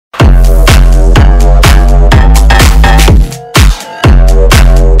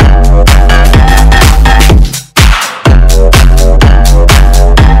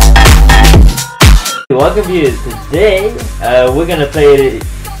Welcome viewers, today we're going to play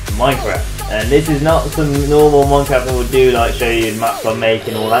Minecraft, and this is not some normal Minecraft that we'll do, like show you maps I make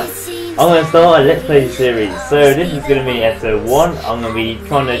and all that. I'm going to start a Let's Play series. So this is going to be episode 1. I'm going to be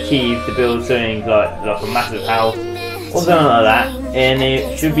trying to achieve to build something like a massive house or something like that, and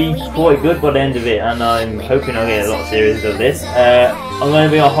it should be quite good by the end of it, and I'm hoping I'll get a lot of series of this. I'm going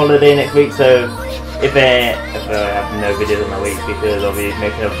to be on holiday next week, so if I have no videos on my week because I'll be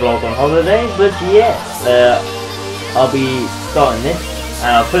making a vlog on holiday, but yes, I'll be starting this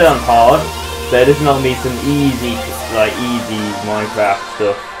and I'll put it on hard, so this is not going to be some easy Minecraft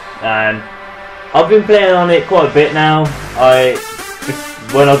stuff, and I've been playing on it quite a bit now.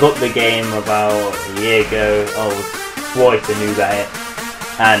 When I got the game about a year ago, I was quite a noob at it,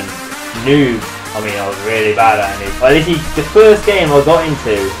 and I mean, I was really bad at it. Well, literally, the first game I got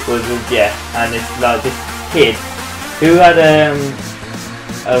into was with Jeff, and it's like this kid who had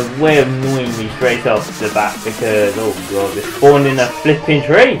a way of annoying me straight off the bat because, oh god, they spawned in a flipping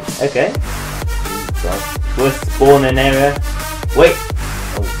tree. Okay. Worst spawning area. Wait.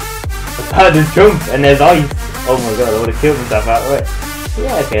 Oh. I had to jump, and there's ice. Oh my god, I would have killed myself outright.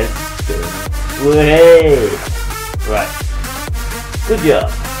 Yeah, okay. Hey. Right. Good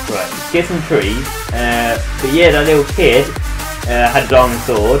job. Right, let's get some trees. But yeah, that little kid had a diamond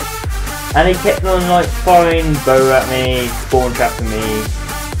sword, and he kept on like firing bow at me, spawn trapping me,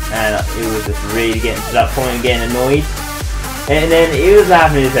 and it was just really getting to that point of getting annoyed. And then he was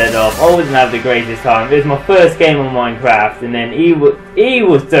laughing his head off. I wasn't having the greatest time. It was my first game on Minecraft, and then he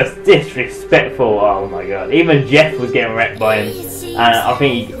was just disrespectful. Oh my god! Even Jeff was getting wrecked by him, and I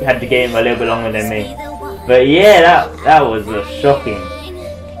think he had the game a little bit longer than me. But yeah, that was shocking.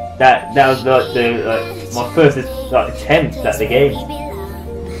 That was like my first attempt at the game.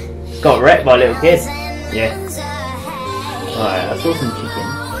 Got wrecked by a little kid. Yeah. Alright, I saw some chicken.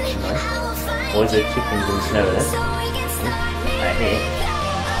 Nice. Or is there chickens in the snow there? Right here.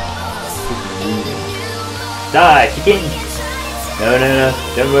 Die, chicken! No,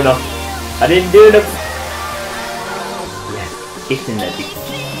 don't run off. I didn't do it. Yes, get in there, chicken.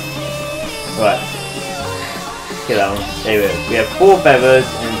 Right. Kill that one. There we go. We have 4 feathers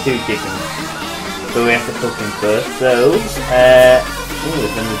and 2 chickens. So we have to cook them first. So, ooh,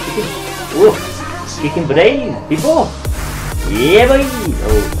 there's another chicken. Ooh, chicken brains, people. Yeah, boy.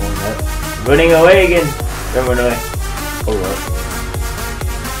 Oh no. Running away again. Don't run away. Oh well.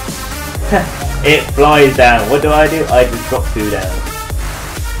 It flies down. What do? I just drop 2 down.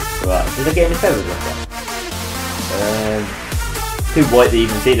 Right. Did I get any feathers like that? Too white to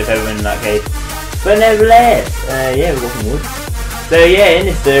even see the feather in that case. But nevertheless, yeah, we've got some wood. So yeah, in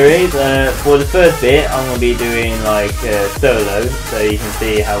this series, for the first bit, I'm going to be doing like solo, so you can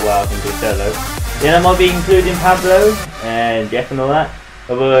see how well I can do solo. Then I might be including Pablo and Jeff and all that,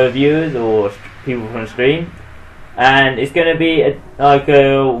 other viewers or people from the stream. And it's going to be like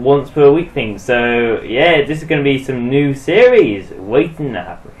a once per week thing. So yeah, this is going to be some new series waiting to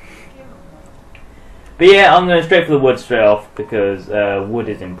happen. But yeah, I'm going straight for the wood straight off because wood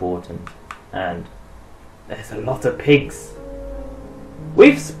is important. And there's a lot of pigs.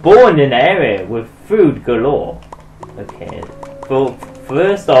 We've spawned in the area with food galore. Okay. So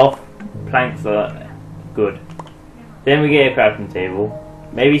first off, planks are good. Then we get a crafting table.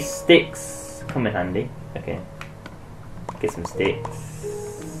 Maybe sticks come in handy. Okay. Get some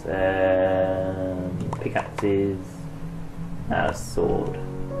sticks. Pickaxes. And a sword.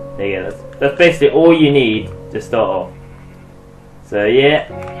 There you go. That's basically all you need to start off. So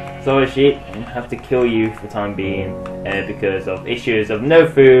yeah. Sorry sheep, I have to kill you for the time being because of issues of no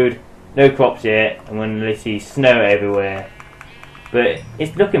food, no crops yet, and when literally snow everywhere. But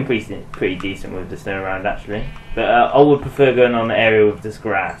it's looking pretty decent with the snow around actually. But I would prefer going on the area with this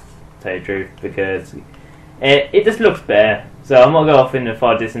grass, to tell you the truth, because it just looks better. So I'm not going to go off in the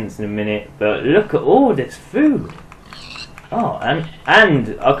far distance in a minute, but look at all this food. Oh, and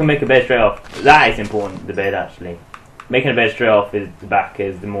I can make a bed straight off. That is important, the bed actually. Making a bed straight off is the back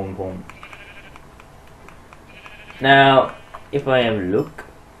is the more important. Now, if I have a look,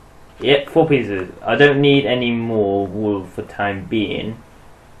 yep, 4 pieces. I don't need any more wool for time being,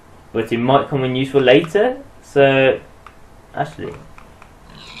 but it might come in useful later. So, actually,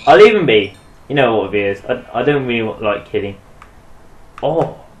 I'll leave them be. You know what it is. I don't really like killing.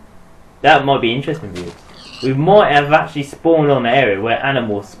 Oh, that might be interesting for you. We might have actually spawned on an area where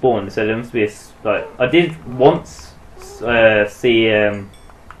animals spawn. So there must be I did once. See a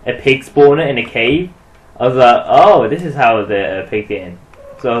pig spawner in a cave. I was like, oh, this is how the pig get in.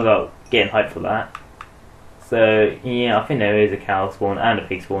 So I was like, getting hyped for that. So yeah, I think there is a cow spawn and a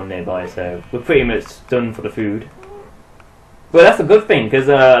pig spawn nearby. So we're pretty much done for the food. Well, that's a good thing, because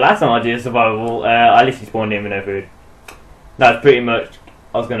last time I did survival, I literally spawned in with no food. That's pretty much,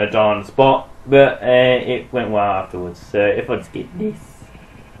 I was going to die on the spot, but it went well afterwards. So if I just get this.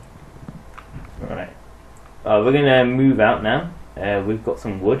 Alright. We're going to move out now. We've got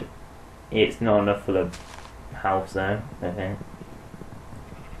some wood. It's not enough for the house though. Okay.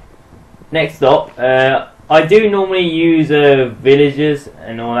 Next up, I do normally use villagers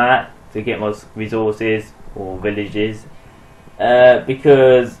and all that to get my resources or villages.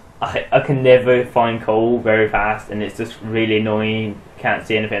 Because I can never find coal very fast and it's just really annoying, can't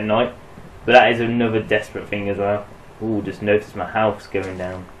see anything at night. But that is another desperate thing as well. Ooh, just noticed my house going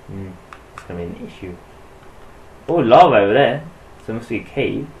down. It's going to be an issue. Oh, lava over there. So it must be a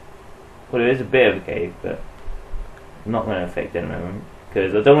cave. Well, there is a bit of a cave, but not going to affect it at the moment.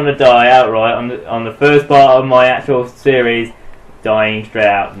 Because I don't want to die outright on the first part of my actual series, dying straight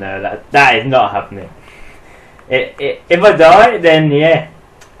out. No, that is not happening. If I die, then yeah,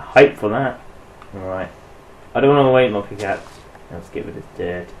 hype for that. Alright. I don't want to wait my pickaxe. Let's get rid of this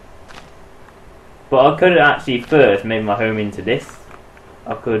dirt. But I could actually first make my home into this.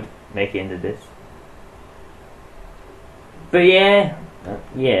 I could make it into this. But yeah,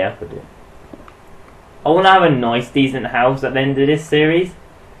 I could do it. I want to have a nice, decent house at the end of this series.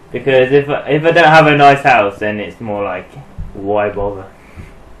 Because if I don't have a nice house, then it's more like, why bother?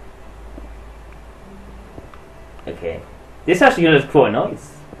 Okay, this actually looks quite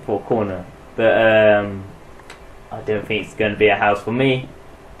nice for a corner, but I don't think it's going to be a house for me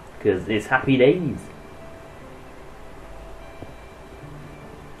because it's happy days.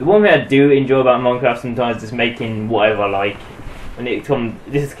 The one thing I do enjoy about Minecraft sometimes is making whatever I like. When it comes,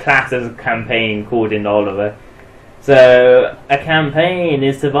 this is classed as a campaign according to Oliver. So a campaign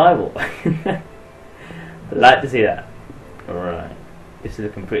is survival. I'd like to see that. Alright, this is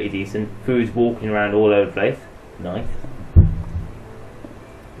looking pretty decent. Food's walking around all over the place. Nice.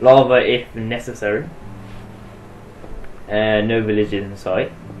 Lava if necessary. No villages in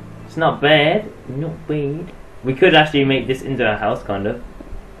sight. It's not bad. Not bad. We could actually make this into a house, kind of.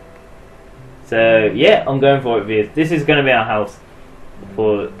 So yeah, I'm going for it, viewers. This is going to be our house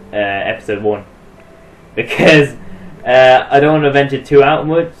for episode 1 because I don't want to venture too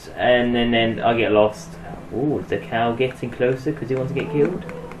outwards and then I get lost. Ooh, is the cow getting closer because he wants to get killed?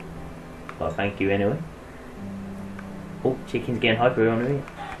 Well, thank you anyway. Oh, chicken's getting hyper on me.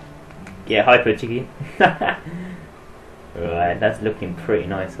 Get hyper, chicken. Right, that's looking pretty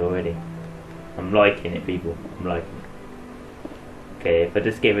nice already. I'm liking it, people. I'm liking it. Okay, if I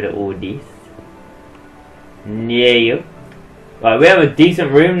just get rid of all these. Yeah, you. Right, we have a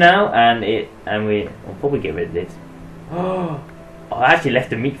decent room now, and we'll probably get rid of this. Oh, I actually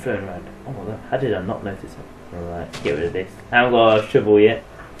left the meat floating around. Oh my god, how did I not notice it? Alright, get rid of this. I haven't got a shovel yet.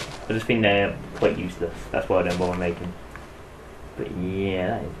 I just think they're quite useless. That's why I don't bother making. But yeah,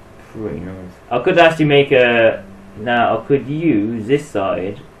 that is pretty nice. I could actually make a... Now, I could use this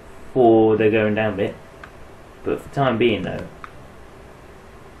side for the going down bit. But for the time being though,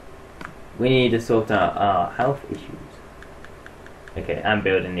 we need to sort out our health issues. Okay, and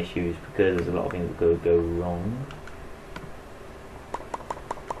building issues because there's a lot of things that could go wrong.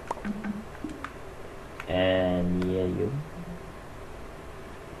 And yeah, you.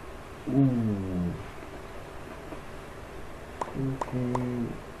 Ooh.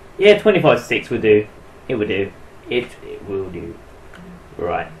 Yeah, 25.6 will do. It will do. It will do.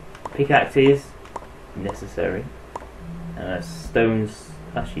 Right. Pickaxes necessary. Stones.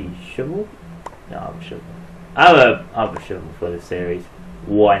 Actually, shovel. No, I have a shovel. I have a shovel for this series.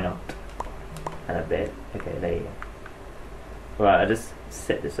 Why not? And a bit. Okay, there you go. Right, I just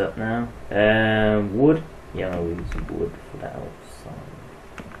set this up now. Wood. Yeah, I'm gonna use wood for that outside.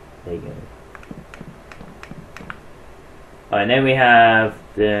 There you go. Alright, then we have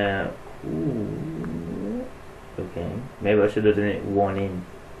the... Ooh, okay, maybe I should have done it one in.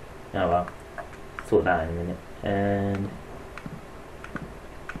 Oh well, sort that in a minute. And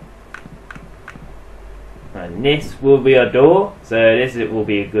right, this will be our door. So this will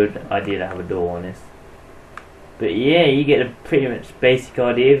be a good idea to have a door on this. But yeah, you get a pretty much basic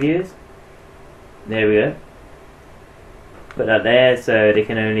idea, viewers. There we go. Put that there so they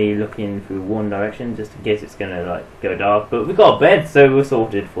can only look in through one direction, just in case it's gonna like go dark. But we've got a bed, so we're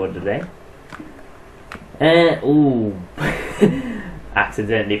sorted for today. And ooh,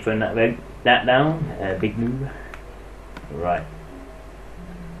 accidentally putting that down. Big move. Right.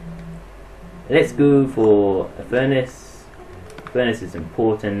 Let's go for a furnace. Furnace is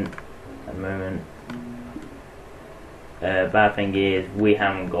important at the moment. Bad thing is we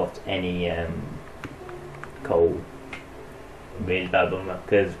haven't got any coal. Really bad bummer,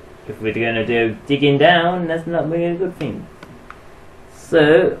 because if we're going to do digging down, that's not really a good thing.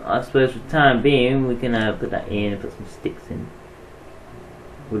 So I suppose for the time being we can put that in and put some sticks in.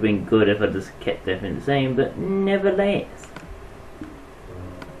 Would have been good if I just kept everything the same, but nevertheless.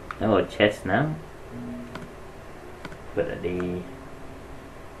 Oh, a chest now. Put that there.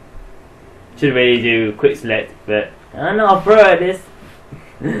 Should really do a quick select, but I'm not a pro at this.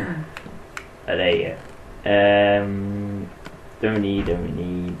 Oh, there you go. Don't need.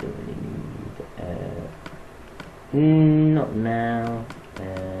 Not now.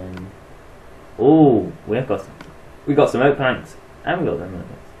 Oh, we got some oak planks. I haven't got them.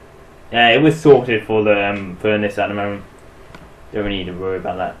 Yeah, it was sorted for the furnace at the moment. Don't really need to worry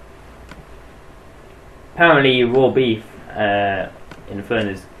about that. Apparently, raw beef in the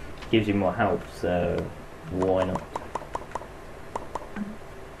furnace gives you more health, so why not?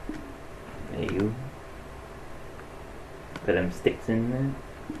 There you go. Put them sticks in there.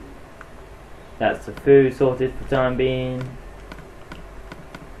 That's the food sorted for the time being.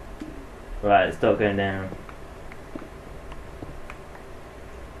 Right, let's start going down.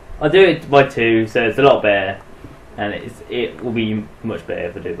 I'll do it by 2, so it's a lot better, and it will be much better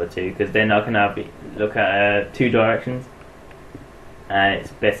if I do it by 2, because then I can look at 2 directions, and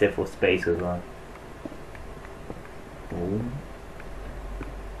it's better for space as well. Ooh.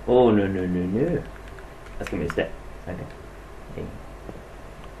 Oh no! That's gonna be a step. Okay.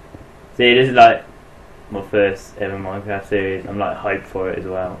 See, this is like my first ever Minecraft series. I'm like hyped for it as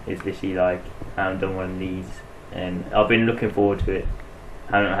well. It's literally like I haven't done one of these, and I've been looking forward to it.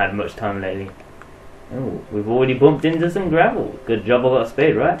 I haven't had much time lately. Oh, we've already bumped into some gravel. Good job I got a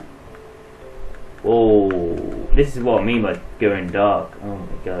spade, right? Oh, this is what I mean by going dark. Oh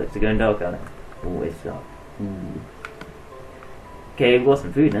my god, it's going dark out there. Oh, it's dark. Okay, we've got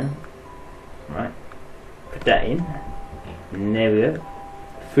some food now. Right, put that in. And there we go.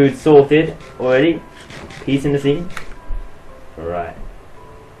 Food sorted already. Peace in the scene. Right.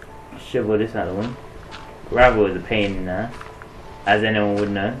 Shovel this out of the way. Gravel is a pain in the ass, as anyone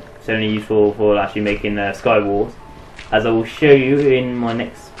would know. It's only useful for actually making sky walls, as I will show you in my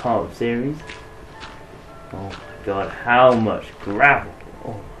next part of the series. Oh my god, how much gravel!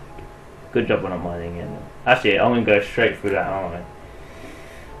 Oh my god. Good job we're not mining it. Actually, I'm gonna go straight through that, aren't I?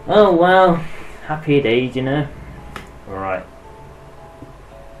 Oh well, happy days, you know. Alright.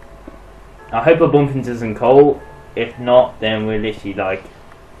 I hope I bump into some coal. If not, then we're literally like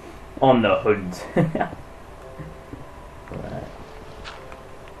on the hunt. Right.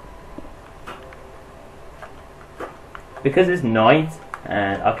 Because it's night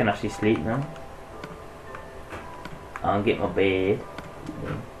and I can actually sleep now, I'll get my bed.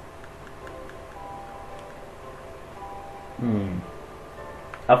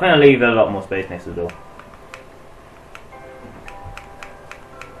 I think I'll leave a lot more space next to the door.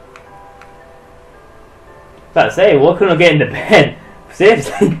 About to say, why couldn't I get into bed?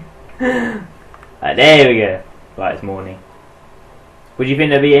 Seriously? Right, there we go. Right, it's morning. Would you think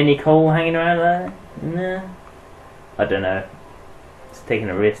there'd be any coal hanging around there? No. I don't know. Just taking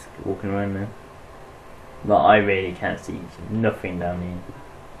a risk walking around there. But I really can't see nothing down here.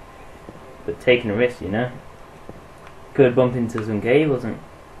 But taking a risk, you know. Could bump into some cables and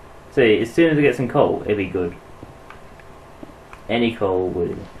see, as soon as I get some coal, it'll be good. Any coal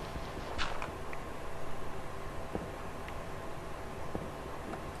would.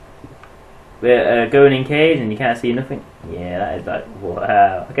 We're going in caves and you can't see nothing. Yeah, that is like,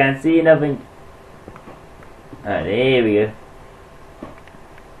 wow, I can't see nothing. Alright, there we go.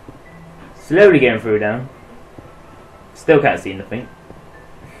 Slowly getting through down. Still can't see nothing.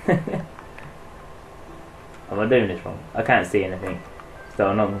 Am I doing this wrong? I can't see anything, so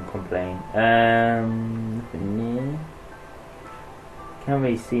I'm not going to complain. Nothing there. Can't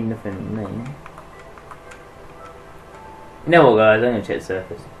really see nothing there. You know what, guys? I'm going to check the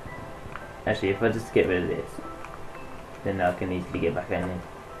surface. Actually, if I just get rid of this, then I can easily get back in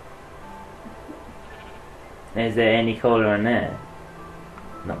there. Is there any coal around there?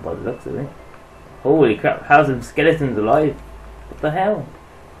 Not by the looks of it. Holy crap, how's them skeletons alive? What the hell?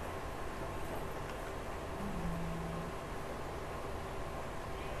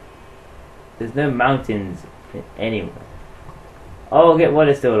 There's no mountains anywhere. Oh, I get why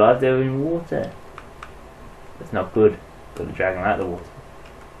they're still alive, they're in water. That's not good. Got to drag them out of the water.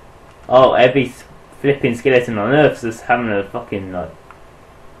 Oh, every flipping skeleton on Earth's just having a fucking like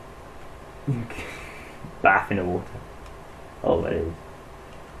bath in the water. Oh, what it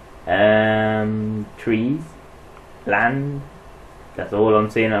is. Trees, land. That's all I'm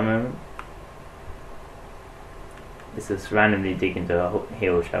seeing at the moment. Let's just randomly dig into a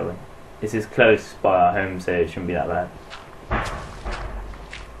hill, shall we? This is close by our home, so it shouldn't be that bad.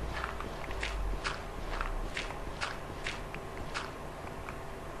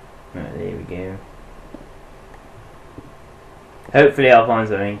 go. Hopefully I'll find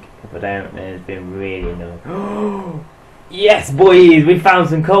something. If I don't, then it's been really annoying. Yes, boys! We found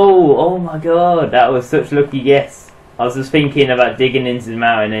some coal! Oh my god, that was such a lucky guess. I was just thinking about digging into the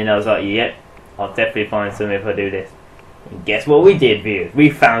mountain and I was like, yep, I'll definitely find some if I do this. And guess what we did, viewers? We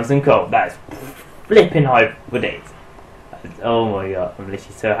found some coal. That's flipping hype for days. Oh my god, I'm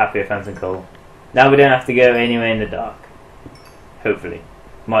literally so happy I found some coal. Now we don't have to go anywhere in the dark. Hopefully.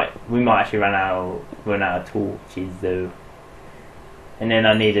 We might actually run out of torches though. And then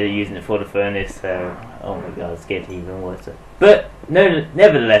I needed using it for the furnace, so oh my god, it's getting even worse. But no,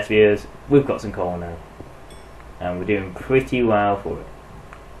 nevertheless, viewers, we've got some coal now, and we're doing pretty well for it.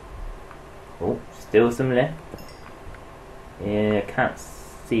 Oh, still some left. Yeah, I can't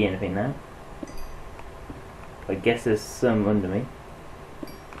see anything now. I guess there's some under me.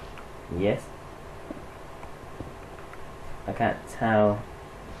 Yes. I can't tell.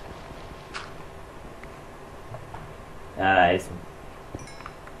 It's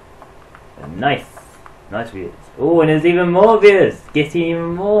nice views. Oh, and there's even more views. Getting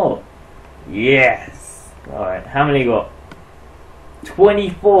even more. Yes. Alright, how many got?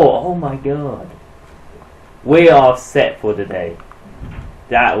 24. Oh my god. We are set for today.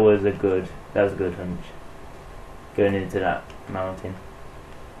 That was a good hunch. Going into that mountain.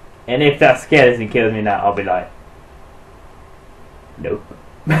 And if that skeleton kills me now, I'll be like, nope.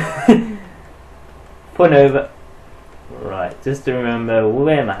 Put over. Right, just to remember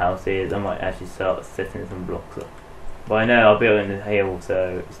where my house is, I might actually start setting some blocks up. But I know I'll build it in the hill,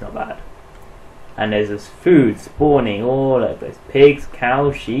 so it's not bad. And there's this food spawning all over the place. Pigs,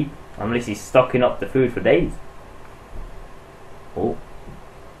 cows, sheep. I'm literally stocking up the food for days. Oh.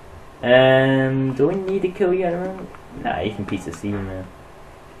 Do I need to kill you around? Nah, you can piece of sea man.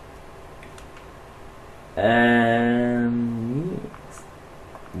 Yes.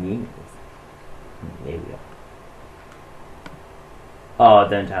 Yes. There we go. Oh,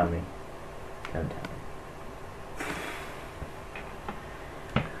 don't tell me. Don't tell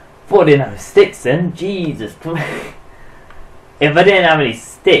me. 4 didn't have sticks then. Jesus. If I didn't have any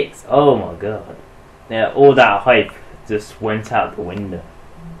sticks, oh my god. Yeah, all that hype just went out the window.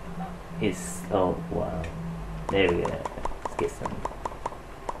 Oh wow. There we go. Let's get some.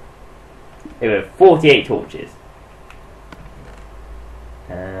 There we go. 48 torches.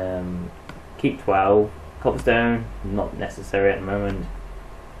 Keep 12. Cobblestone, not necessary at the moment.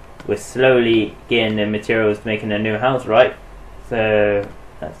 We're slowly getting the materials making a new house, right? So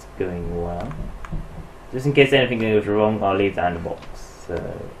that's going well. Just in case anything goes wrong, I'll leave that in the box.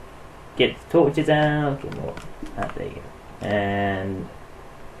 So get the torches out, get more. Ah, there you go. And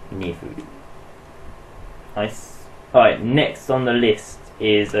need food. Nice. Alright, next on the list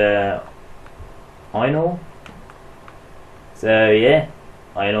is iron ore. So yeah,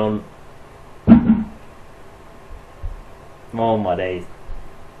 iron ore. Oh my days.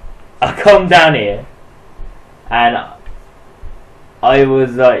 I come down here and I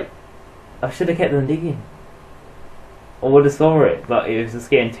was like, I should have kept on digging. I would have saw it, but it was just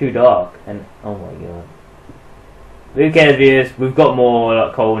getting too dark and oh my god. Who cares, viewers? We've got more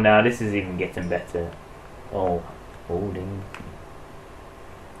like coal now. This is even getting better. Oh damn.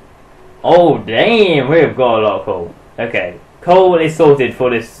 Oh damn, we've got a lot of coal. Okay, coal is sorted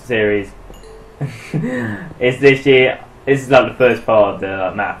for this series. It's this year. This is like the first part of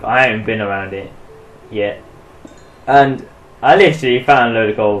the map. I haven't been around it yet. And I literally found a load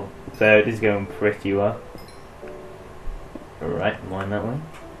of coal. So this is going pretty well. Alright, mine that way.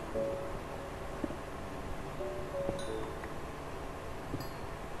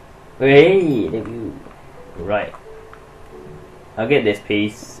 Hey, there we go. Right. I'll get this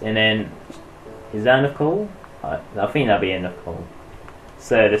piece and then is that enough coal? I think that'll be enough coal.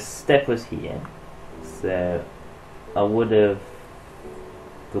 So the step was here. So I would have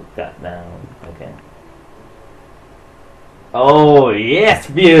took that down. Okay. Oh yes,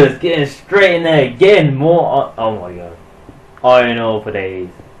 viewers, getting straight in there again. More. Oh my god. Iron ore for days.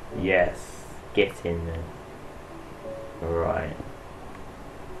 Yes, get in there. Right.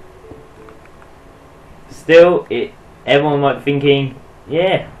 Still, everyone might be thinking,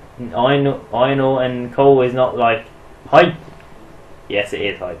 yeah, iron ore and coal is not like hype. Yes, it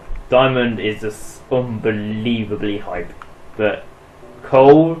is hype. Diamond is just unbelievably hype, but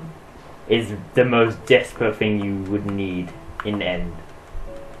coal is the most desperate thing you would need in the end.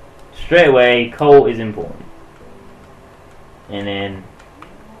 Straight away, coal is important. And then,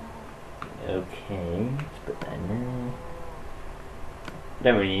 okay, let's put that in there.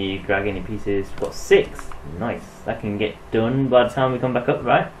 Don't really need to drag any pieces. Got 6. Nice. That can get done by the time we come back up,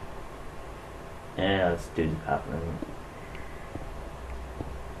 right? Yeah, let's do the pattern.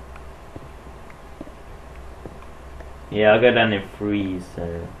 Yeah, I'll go down in threes,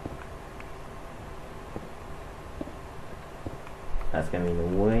 so that's gonna be the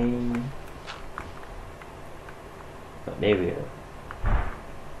way. Oh, there we go.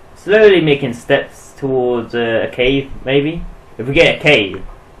 Slowly making steps towards a cave, maybe. If we get a cave,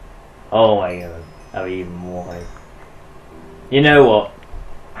 oh my god, that'll be even more hype. You know what?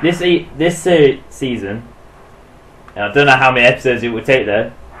 This season, and I don't know how many episodes it would take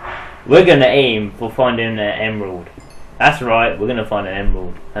though. We're gonna aim for finding an emerald. That's right, we're gonna find an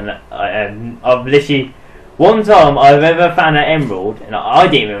emerald. And I've literally one time I've ever found an emerald, and I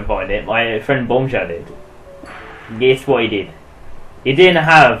didn't even find it. My friend Bombshell did. Guess what he did? He didn't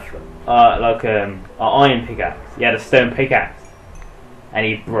have like an iron pickaxe. He had a stone pickaxe, and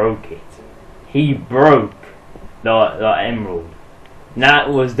he broke it. He broke the emerald. And that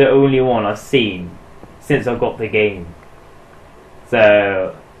was the only one I've seen since I got the game.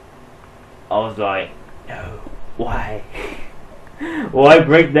 So I was like, no, why? Why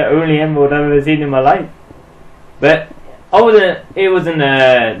break the only emerald I've ever seen in my life? But it wasn't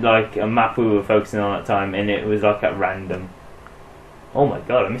like a map we were focusing on at the time, and it was like at random. Oh my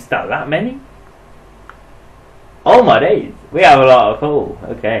god, I missed out that many? Oh my days, we have a lot of coal.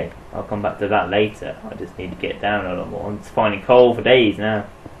 Okay, I'll come back to that later. I just need to get down a lot more. I'm just finding coal for days now.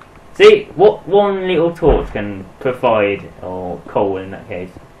 See, what one little torch can provide, or coal in that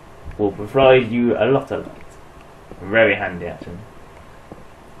case, will provide you a lot of light. Very handy actually.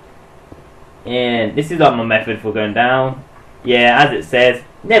 And this is like my method for going down. Yeah, as it says,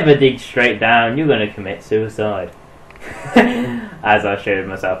 never dig straight down, you're going to commit suicide. As I showed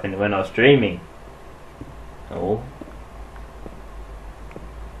myself when I was streaming. Oh.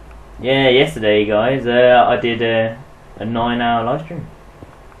 Yeah, yesterday guys, I did a 9-hour live stream.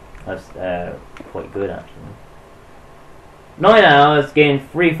 That's quite good actually. 9 hours, getting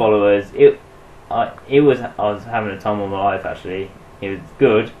 3 followers. I was having a time of my life actually. It was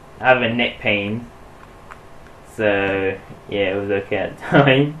good. Having neck pain. So yeah, it was okay at the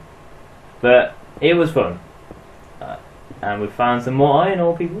time. But it was fun. And we found some more iron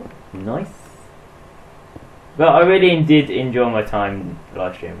ore, people. Nice. But I really did enjoy my time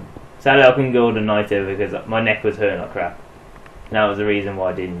live streaming. Sadly I couldn't go all the night over because my neck was hurting like crap. And that was the reason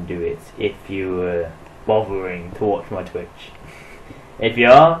why I didn't do it, if you were bothering to watch my Twitch. If you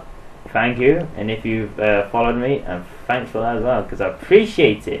are, thank you. And if you've followed me, and thanks for that as well, because I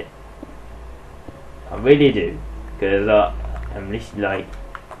appreciate it. I really do. Because I'm literally like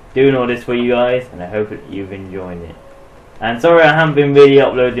doing all this for you guys, and I hope that you've enjoyed it. And sorry I haven't been really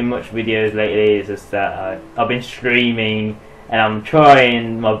uploading much videos lately. It's just that I've been streaming, and I'm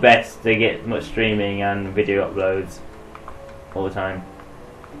trying my best to get much streaming and video uploads all the time.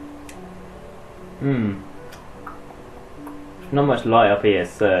 Not much light up here,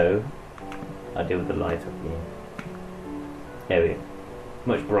 so I'll deal with the light up here. There we go.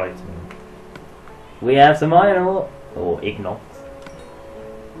 Much brighter. We have some iron ore, or ignox.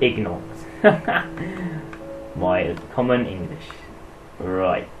 Ignox. My common English.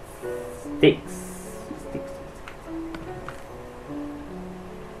 Right. Sticks.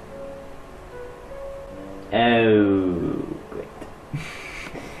 Oh, great.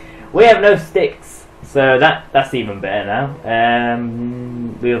 We have no sticks, so that's even better now.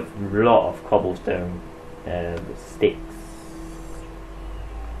 We have a lot of cobblestone sticks.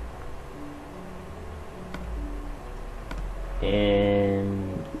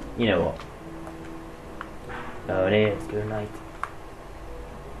 And you know what? Oh, let's do a night.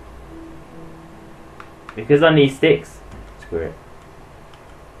 Because I need sticks. Screw it.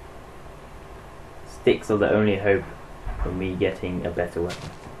 Sticks are the only hope for me getting a better weapon.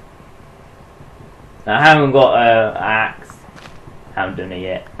 Now, I haven't got an axe. Haven't done it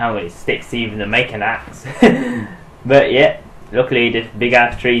yet. I haven't got any sticks even to make an axe. But yeah, luckily this big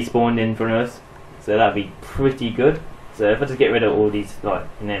ass tree spawned in front of us, so that'd be pretty good. So if I just get rid of all these, like,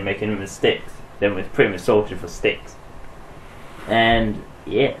 and then making them as sticks, then we're pretty much sorted for sticks. And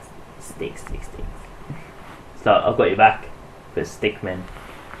yes, sticks. So I've got your back for stickmen.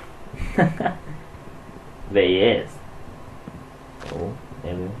 But yes. Oh,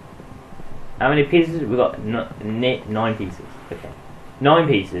 there we go. How many pieces? We got 9 pieces. Okay, 9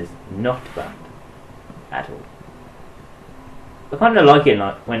 pieces. Not bad at all. I kind of like it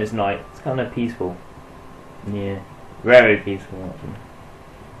when it's night. It's kind of peaceful. Yeah, very peaceful actually.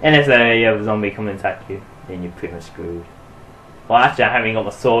 Unless you have a zombie come and attack you, then you're pretty much screwed. Well, actually, I haven't got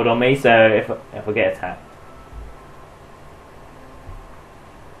my sword on me, so if I get attacked.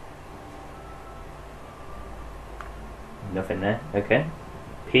 Nothing there. Okay.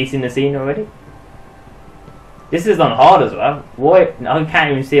 Peace in the scene already. This is on hard as well. What? I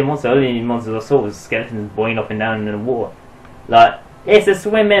can't even see a monster. Only monsters I saw was skeletons boing up and down in the water. Like, it's a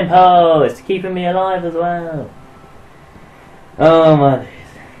swimming pool. It's keeping me alive as well. Oh my days.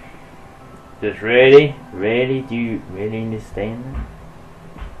 Just really? Really? Do you really need to stay in there?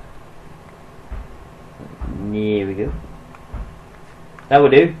 Here we go. That will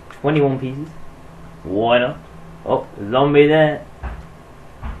do. 21 pieces. Why not? Oh, zombie there.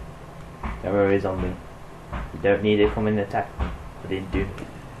 Don't worry, zombie. You don't need to come and attack me. I didn't do it.